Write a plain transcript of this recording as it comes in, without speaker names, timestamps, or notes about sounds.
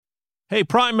Hey,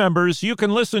 Prime members, you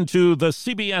can listen to the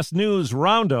CBS News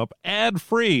Roundup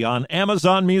ad-free on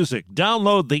Amazon Music.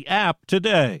 Download the app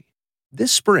today.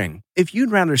 This spring, if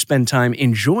you'd rather spend time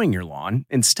enjoying your lawn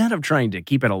instead of trying to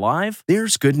keep it alive,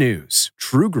 there's good news.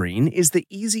 TruGreen is the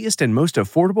easiest and most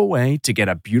affordable way to get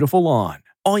a beautiful lawn.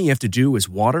 All you have to do is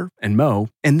water and mow,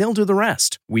 and they'll do the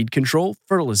rest. Weed control,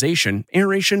 fertilization,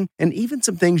 aeration, and even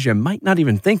some things you might not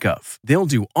even think of. They'll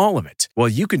do all of it, while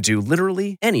you can do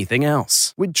literally anything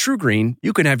else. With TruGreen,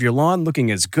 you can have your lawn looking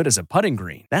as good as a putting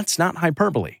green. That's not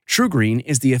hyperbole. TruGreen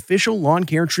is the official lawn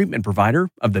care treatment provider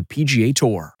of the PGA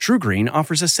Tour. TruGreen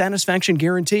offers a satisfaction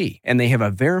guarantee, and they have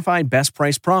a verified best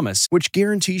price promise, which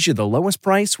guarantees you the lowest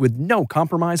price with no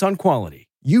compromise on quality.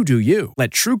 You do you. Let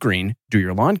TruGreen do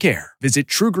your lawn care. Visit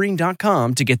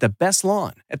TruGreen.com to get the best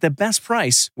lawn at the best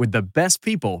price with the best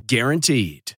people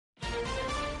guaranteed.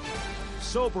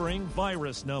 Sobering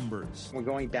virus numbers. We're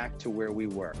going back to where we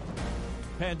were.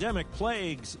 Pandemic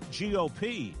plagues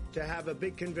GOP. To have a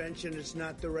big convention is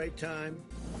not the right time.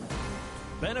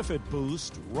 Benefit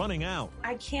boost running out.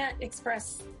 I can't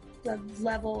express the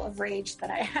level of rage that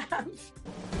I have.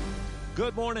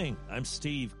 Good morning. I'm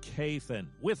Steve Kathan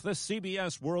with the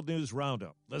CBS World News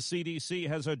Roundup. The CDC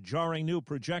has a jarring new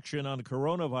projection on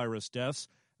coronavirus deaths,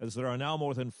 as there are now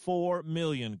more than 4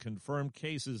 million confirmed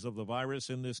cases of the virus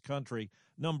in this country,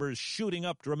 numbers shooting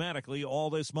up dramatically all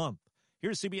this month.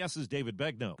 Here's CBS's David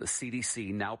Begnaud. The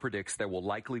CDC now predicts there will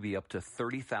likely be up to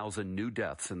 30,000 new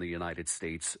deaths in the United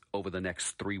States over the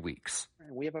next 3 weeks.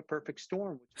 We have a perfect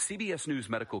storm. CBS News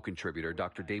medical contributor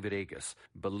Dr. David Agus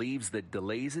believes that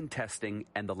delays in testing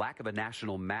and the lack of a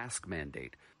national mask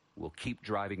mandate will keep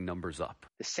driving numbers up.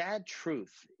 The sad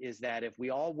truth is that if we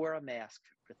all wear a mask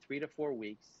for 3 to 4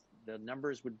 weeks, the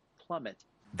numbers would plummet.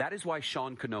 That is why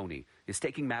Sean Cannoni is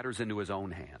taking matters into his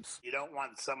own hands. You don't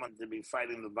want someone to be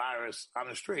fighting the virus on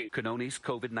the street. Cannoni's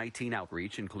COVID-19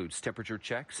 outreach includes temperature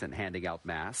checks and handing out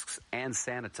masks and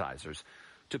sanitizers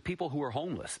to people who are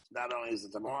homeless. Not only is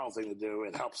it the moral thing to do,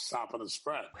 it helps stop the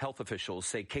spread. Health officials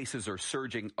say cases are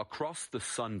surging across the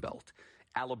Sun Belt.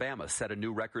 Alabama set a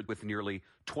new record with nearly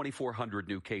 2,400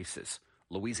 new cases.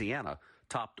 Louisiana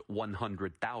topped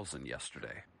 100,000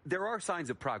 yesterday. There are signs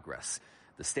of progress.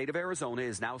 The state of Arizona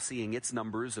is now seeing its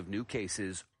numbers of new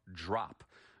cases drop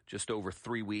just over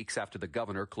 3 weeks after the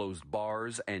governor closed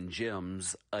bars and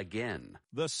gyms again.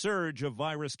 The surge of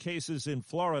virus cases in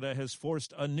Florida has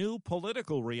forced a new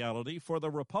political reality for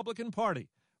the Republican Party,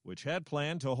 which had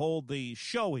planned to hold the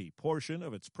showy portion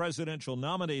of its presidential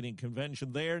nominating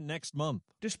convention there next month.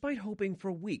 Despite hoping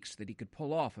for weeks that he could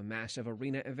pull off a massive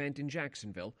arena event in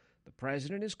Jacksonville, the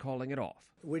president is calling it off.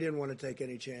 We didn't want to take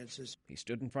any chances. He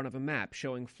stood in front of a map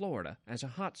showing Florida as a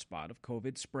hotspot of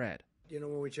COVID spread. You know,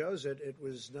 when we chose it, it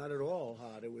was not at all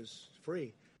hot. It was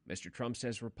free. Mr. Trump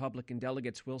says Republican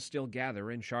delegates will still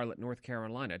gather in Charlotte, North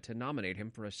Carolina to nominate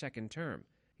him for a second term.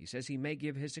 He says he may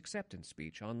give his acceptance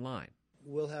speech online.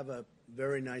 We'll have a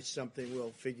very nice something.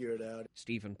 We'll figure it out.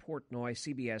 Stephen Portnoy,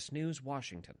 CBS News,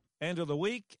 Washington. End of the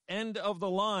week, end of the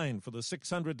line for the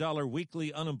 $600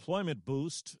 weekly unemployment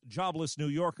boost. Jobless New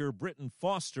Yorker Britton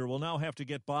Foster will now have to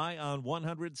get by on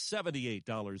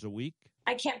 $178 a week.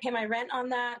 I can't pay my rent on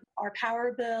that, our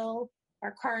power bill,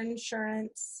 our car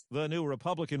insurance. The new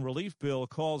Republican relief bill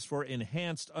calls for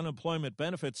enhanced unemployment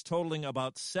benefits totaling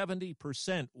about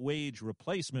 70% wage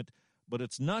replacement, but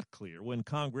it's not clear when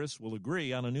Congress will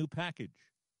agree on a new package.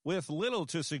 With little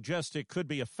to suggest it could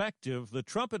be effective, the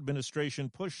Trump administration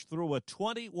pushed through a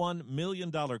 $21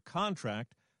 million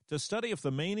contract to study if the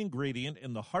main ingredient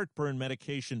in the heartburn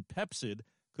medication Pepcid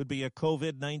could be a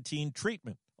COVID-19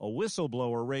 treatment. A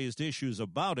whistleblower raised issues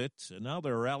about it, and now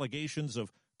there are allegations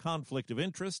of conflict of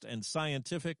interest and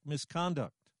scientific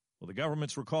misconduct. Well, the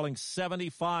government's recalling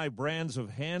 75 brands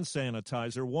of hand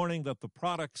sanitizer, warning that the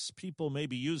products people may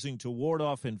be using to ward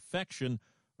off infection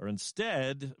are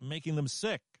instead making them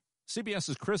sick.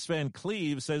 CBS's Chris Van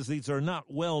Cleve says these are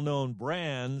not well-known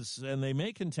brands, and they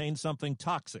may contain something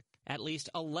toxic. At least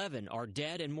 11 are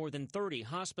dead and more than 30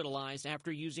 hospitalized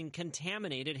after using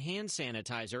contaminated hand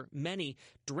sanitizer, many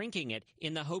drinking it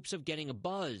in the hopes of getting a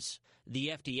buzz. The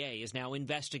FDA is now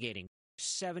investigating.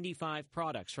 75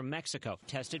 products from Mexico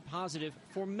tested positive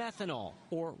for methanol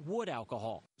or wood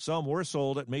alcohol. Some were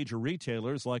sold at major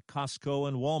retailers like Costco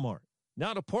and Walmart.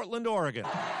 Now to Portland, Oregon.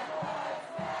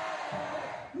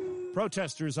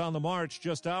 Protesters on the march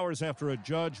just hours after a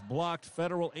judge blocked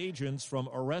federal agents from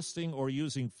arresting or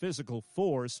using physical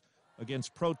force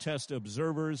against protest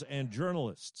observers and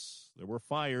journalists. There were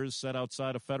fires set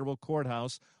outside a federal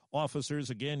courthouse. Officers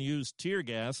again used tear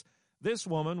gas. This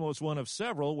woman was one of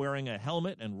several wearing a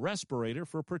helmet and respirator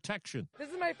for protection.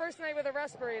 This is my first night with a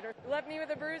respirator. Left me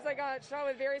with a bruise. I got shot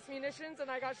with various munitions,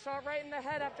 and I got shot right in the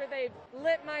head after they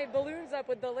lit my balloons up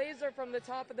with the laser from the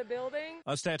top of the building.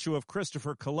 A statue of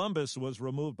Christopher Columbus was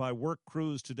removed by work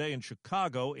crews today in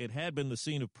Chicago. It had been the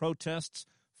scene of protests.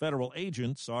 Federal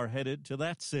agents are headed to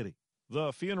that city.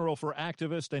 The funeral for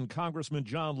activist and Congressman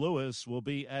John Lewis will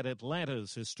be at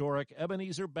Atlanta's historic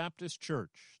Ebenezer Baptist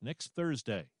Church next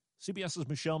Thursday. CBS's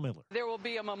Michelle Miller. There will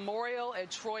be a memorial at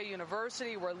Troy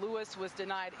University where Lewis was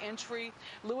denied entry.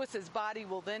 Lewis's body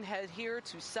will then head here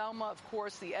to Selma. Of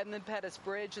course, the Edmund Pettus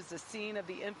Bridge is the scene of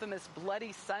the infamous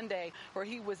Bloody Sunday, where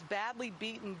he was badly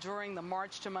beaten during the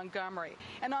march to Montgomery.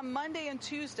 And on Monday and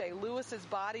Tuesday, Lewis's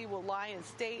body will lie in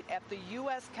state at the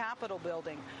U.S. Capitol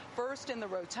building, first in the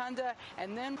rotunda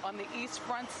and then on the east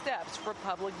front steps for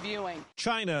public viewing.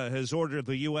 China has ordered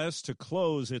the U.S. to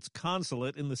close its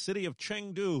consulate in the city of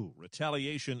Chengdu.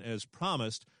 Retaliation as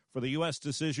promised for the U.S.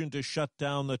 decision to shut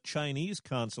down the Chinese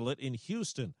consulate in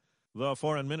Houston. The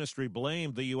foreign ministry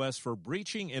blamed the U.S. for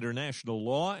breaching international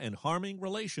law and harming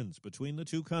relations between the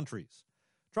two countries.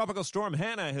 Tropical storm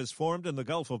Hannah has formed in the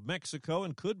Gulf of Mexico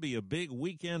and could be a big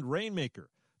weekend rainmaker.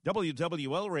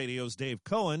 WWL Radio's Dave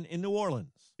Cohen in New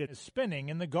Orleans. It is spinning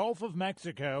in the Gulf of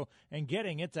Mexico and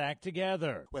getting its act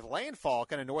together. With landfall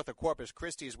kind of north of Corpus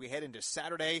Christi as we head into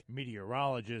Saturday.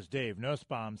 Meteorologist Dave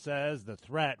Nussbaum says the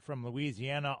threat from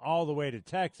Louisiana all the way to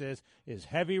Texas is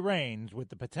heavy rains with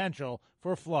the potential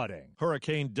for flooding.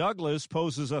 Hurricane Douglas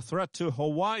poses a threat to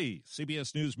Hawaii.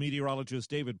 CBS News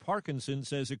meteorologist David Parkinson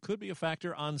says it could be a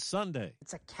factor on Sunday.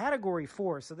 It's a Category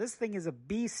 4, so this thing is a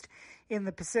beast in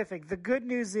the Pacific. The good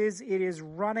news is it is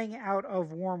running out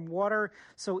of warm water,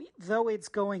 so though it's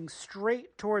going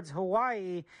straight towards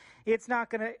Hawaii, it's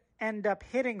not going to end up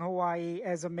hitting Hawaii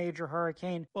as a major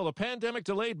hurricane. Well, the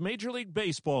pandemic-delayed Major League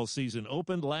Baseball season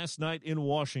opened last night in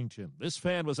Washington. This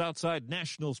fan was outside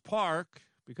Nationals Park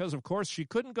because, of course, she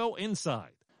couldn't go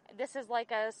inside. This is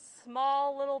like a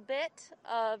small little bit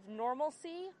of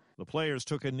normalcy. The players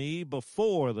took a knee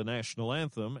before the national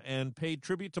anthem and paid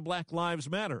tribute to Black Lives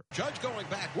Matter. Judge going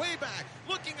back, way back,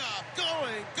 looking up,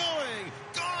 going,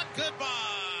 gone, goodbye.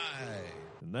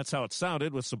 And that's how it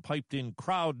sounded with some piped-in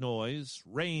crowd noise.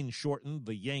 Rain shortened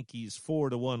the Yankees'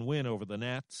 4-1 win over the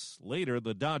Nats. Later,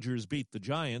 the Dodgers beat the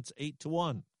Giants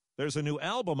 8-1. There's a new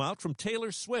album out from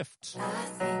Taylor Swift. I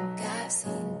think I've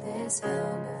seen this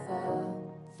film before.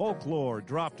 Folklore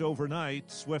dropped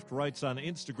overnight. Swift writes on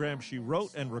Instagram she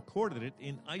wrote and recorded it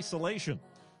in isolation.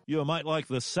 You might like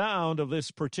the sound of this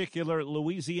particular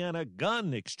Louisiana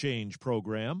gun exchange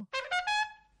program.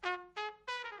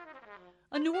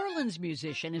 A New Orleans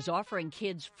musician is offering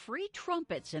kids free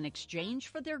trumpets in exchange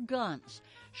for their guns.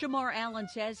 Shamar Allen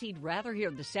says he'd rather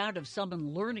hear the sound of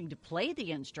someone learning to play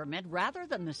the instrument rather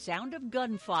than the sound of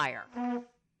gunfire.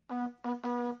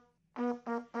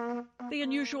 The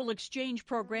unusual exchange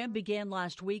program began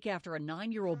last week after a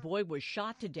 9-year-old boy was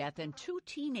shot to death and 2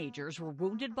 teenagers were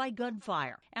wounded by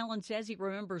gunfire. Allen says he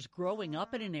remembers growing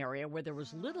up in an area where there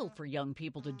was little for young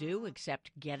people to do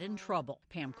except get in trouble.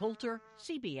 Pam Coulter,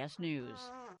 CBS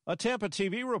News. A Tampa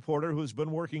TV reporter who's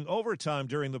been working overtime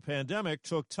during the pandemic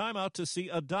took time out to see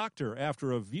a doctor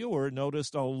after a viewer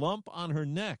noticed a lump on her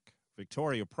neck.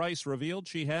 Victoria Price revealed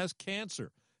she has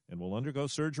cancer and will undergo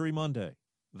surgery Monday.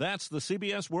 That's the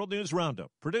CBS World News Roundup,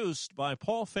 produced by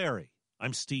Paul Ferry.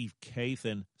 I'm Steve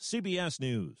Kathan, CBS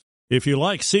News. If you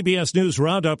like CBS News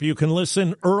Roundup, you can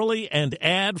listen early and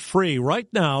ad-free right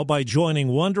now by joining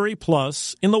Wondery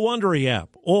Plus in the Wondery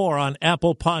app or on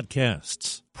Apple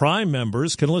Podcasts. Prime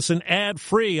members can listen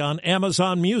ad-free on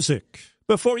Amazon Music.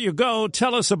 Before you go,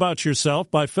 tell us about yourself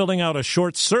by filling out a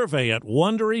short survey at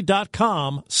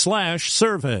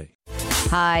Wondery.com/survey.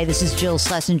 Hi, this is Jill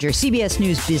Schlesinger, CBS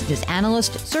News business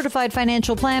analyst, certified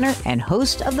financial planner, and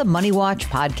host of the Money Watch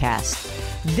podcast.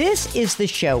 This is the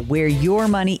show where your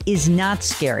money is not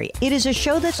scary. It is a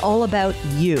show that's all about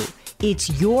you.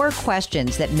 It's your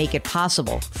questions that make it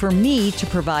possible for me to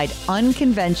provide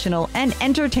unconventional and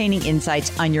entertaining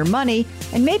insights on your money,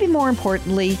 and maybe more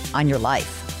importantly, on your life.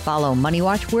 Follow Money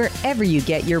Watch wherever you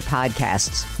get your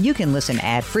podcasts. You can listen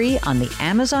ad-free on the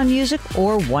Amazon Music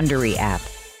or Wondery app.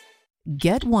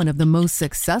 Get one of the most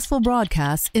successful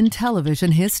broadcasts in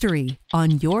television history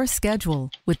on your schedule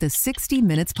with the 60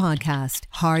 Minutes Podcast.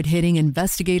 Hard-hitting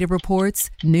investigative reports,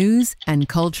 news, and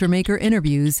culture maker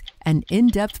interviews, and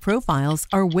in-depth profiles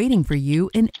are waiting for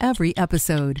you in every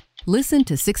episode. Listen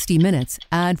to 60 Minutes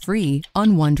ad-free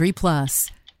on Wondery Plus.